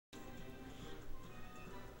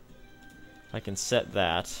I can set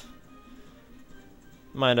that.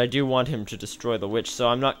 Mind, I do want him to destroy the witch, so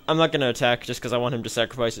I'm not gonna attack just because I want him to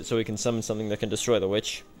sacrifice it so he can summon something that can destroy the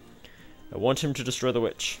witch. I want him to destroy the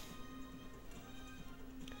witch.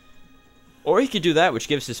 Or he could do that, which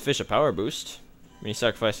gives his fish a power boost. I mean, he's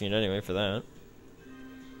sacrificing it anyway for that.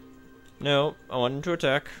 No, I want him to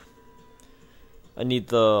attack. I need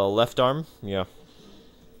the left arm. Yeah.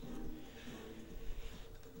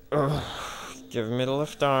 Ugh. Give me the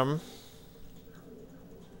left arm.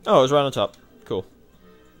 Oh, it was right on top. Cool.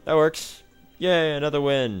 That works. Yay, another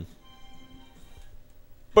win.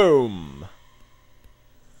 Boom.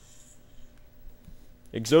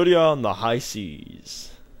 Exodia on the high seas.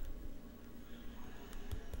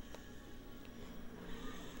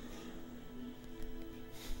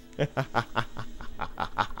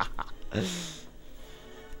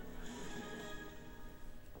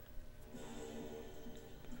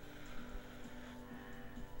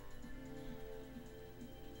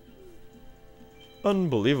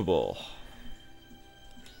 Unbelievable.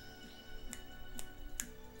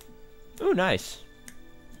 Ooh, nice.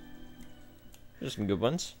 There's some good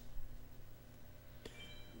ones.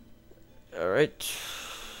 Alright.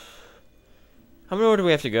 How many more do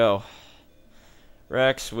we have to go?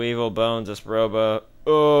 Rex, Weevil, Bones, Esproba.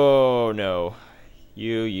 Oh, no.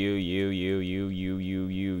 You.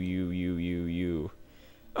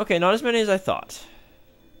 Okay, not as many as I thought.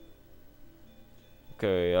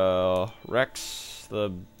 Okay, Rex,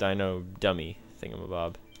 the dino dummy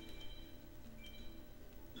thingamabob.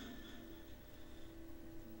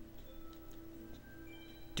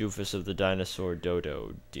 Doofus of the dinosaur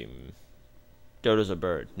Dodo. Dim. Dodo's a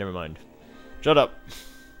bird. Never mind. Shut up.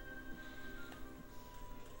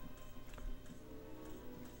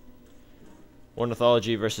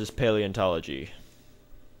 Ornithology versus paleontology.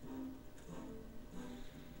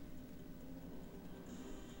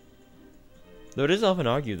 Though it is often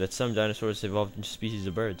argued that some dinosaurs evolved into species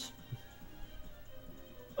of birds.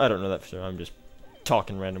 I don't know that for sure. I'm just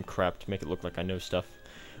talking random crap to make it look like I know stuff.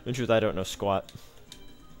 In truth, I don't know squat.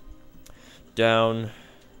 Down.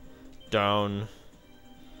 Down.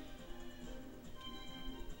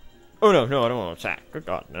 Oh no, no, I don't want to attack. Good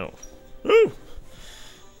God, no. Ooh.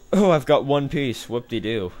 Oh, I've got one piece.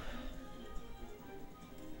 Whoop-de-doo.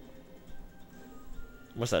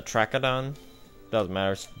 What's that, Trachodon? Doesn't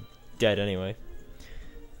matter, it's dead anyway.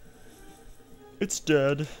 It's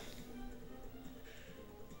dead.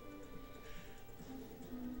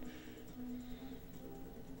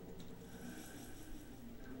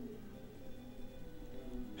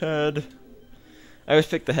 Head. I always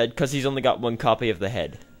pick the head because he's only got one copy of the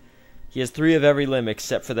head. He has 3 of every limb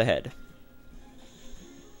except for the head.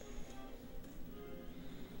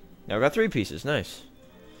 Now I've got 3 pieces, nice.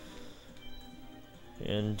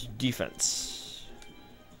 And defense.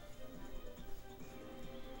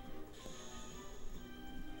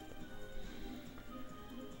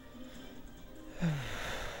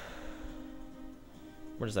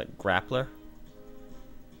 What is that, grappler?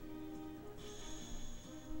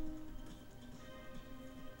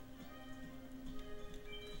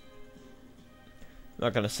 I'm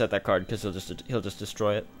not gonna set that card because he'll just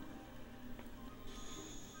destroy it.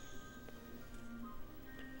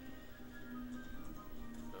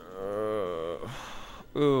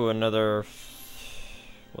 Ooh, another.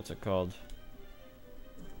 What's it called?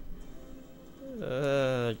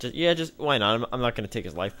 Just why not? I'm not gonna take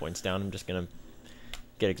his life points down. I'm just gonna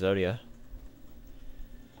get Exodia.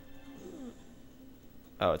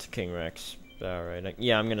 Oh, it's a King Rex. All right.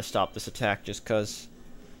 Yeah, I'm gonna stop this attack just cause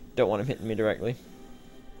don't want him hitting me directly.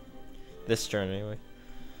 This turn anyway.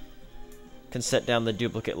 Can set down the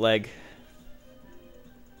duplicate leg.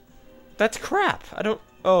 That's crap. I don't.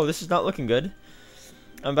 Oh, this is not looking good.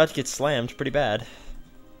 I'm about to get slammed pretty bad.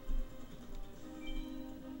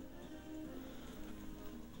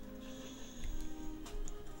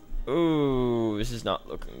 Ooh, this is not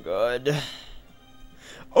looking good.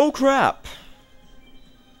 Oh crap!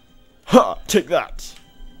 Ha! Take that!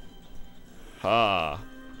 Ha!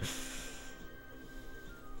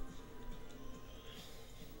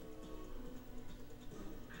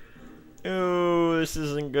 Ooh, this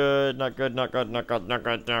isn't good. Not good, not good, not good, not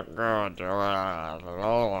good, not good.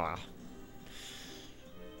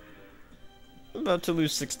 I'm about to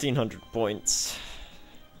lose 1,600 points.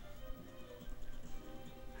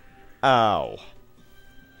 Ow.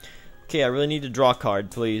 Okay, I really need to draw a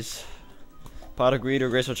card, please. Pot of Greed or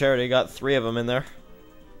Graceful Charity. Got 3 of them in there.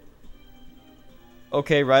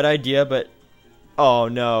 Okay, right idea, but... Oh,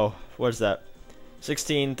 no. What is that?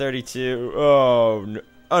 16, 32. Oh, no.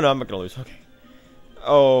 Oh, no, I'm not gonna lose. Okay.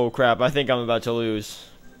 Oh, crap. I think I'm about to lose.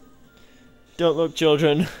 Don't look,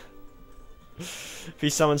 children. If he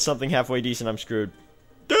summons something halfway decent, I'm screwed.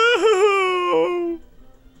 No!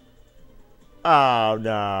 Oh,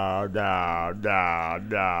 no, no, no,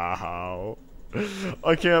 no.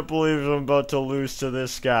 I can't believe I'm about to lose to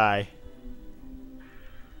this guy.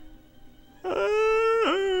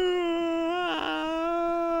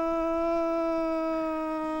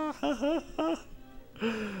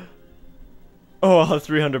 Oh, I'll have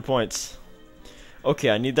 300 points. Okay,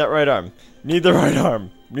 I need that right arm. Need the right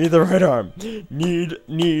arm. Need the right arm. Need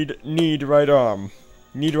right arm.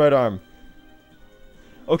 Need right arm.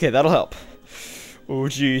 Okay, that'll help. Oh,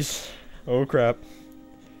 jeez. Oh, crap.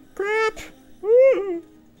 Crap! Woo!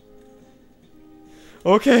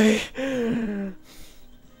 Okay.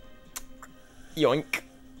 Yoink.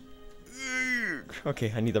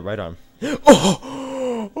 Okay, I need the right arm.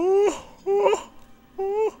 Oh! Oh! Oh!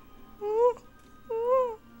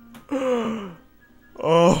 Oh!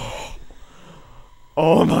 Oh!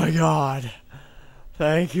 Oh my God!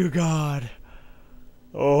 Thank you, God.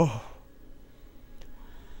 Oh!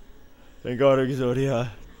 Thank God, Yugioh.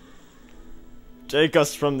 Take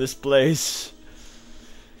us from this place.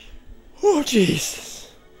 Oh,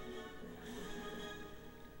 Jesus.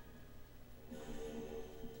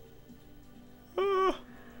 Oh.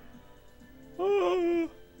 Oh.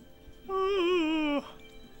 Oh.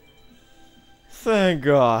 Thank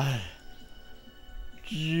God.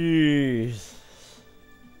 Jeez.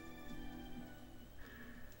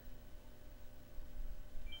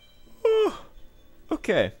 Oh.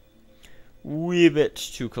 Okay. Wee bit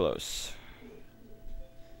too close.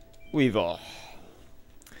 Weevil.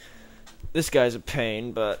 This guy's a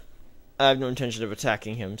pain, but I have no intention of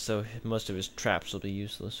attacking him, so most of his traps will be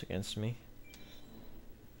useless against me.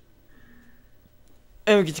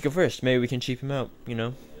 And we get to go first. Maybe we can cheap him out, you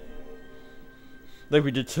know? Like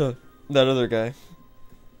we did to that other guy.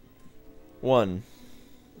 1,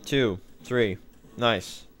 2, 3.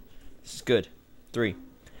 Nice. This is good. 3.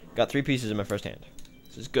 Got 3 pieces in my first hand.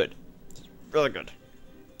 This is good. This is really good.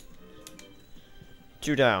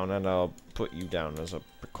 2 down, and I'll put you down as a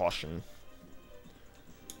precaution.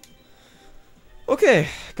 Okay,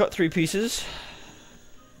 got 3 pieces.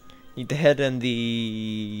 Need the head and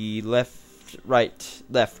the left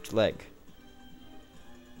leg.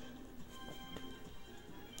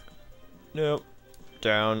 Nope.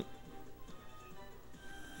 Down.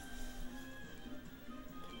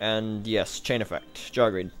 And yes, chain effect.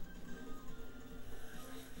 Jogreed.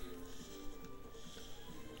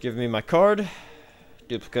 Give me my card.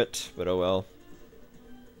 Duplicate, but oh well.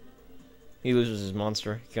 He loses his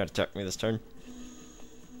monster. He can't attack me this turn.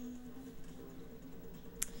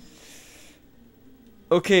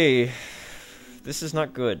 Okay. This is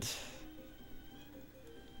not good.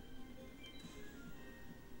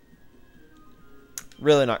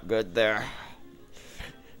 Really not good there.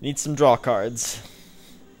 Need some draw cards.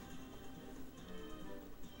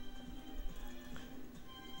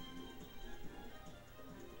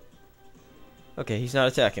 Okay, he's not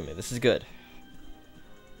attacking me. This is good.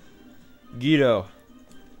 Yugioh.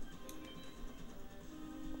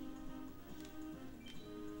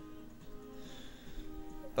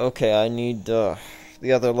 Okay, I need the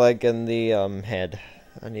other leg and the head.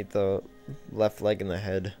 I need the left leg and the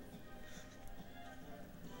head.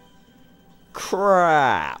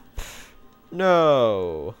 Crap!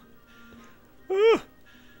 No!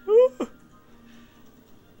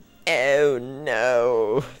 Oh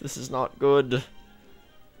no! This is not good.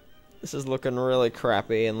 This is looking really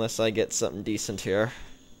crappy unless I get something decent here.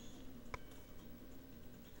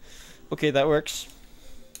 Okay, that works.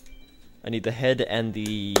 I need the head and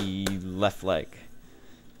the left leg.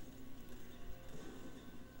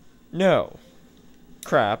 No.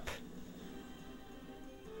 Crap.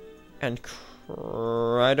 And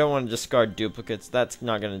I don't want to discard duplicates. That's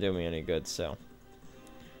not going to do me any good, so.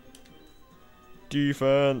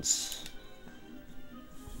 Defense.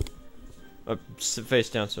 Face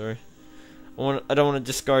down, sorry. I don't want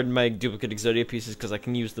to discard my duplicate Yugioh pieces because I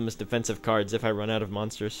can use them as defensive cards if I run out of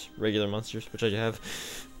monsters. Regular monsters, which I have.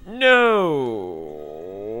 No!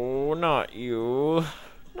 Not you.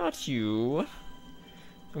 Not you. I'm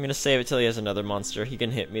going to save it till he has another monster. He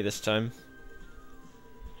can hit me this time.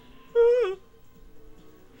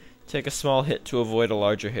 Take a small hit to avoid a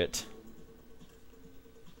larger hit.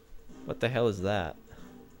 What the hell is that?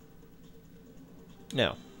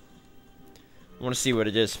 No. I want to see what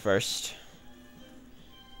it is first.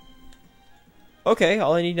 Okay,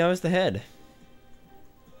 all I need now is the head.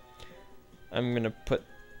 I'm gonna put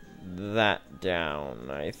that down,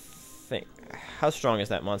 I think. How strong is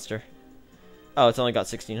that monster? Oh, it's only got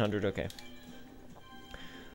 1600, okay.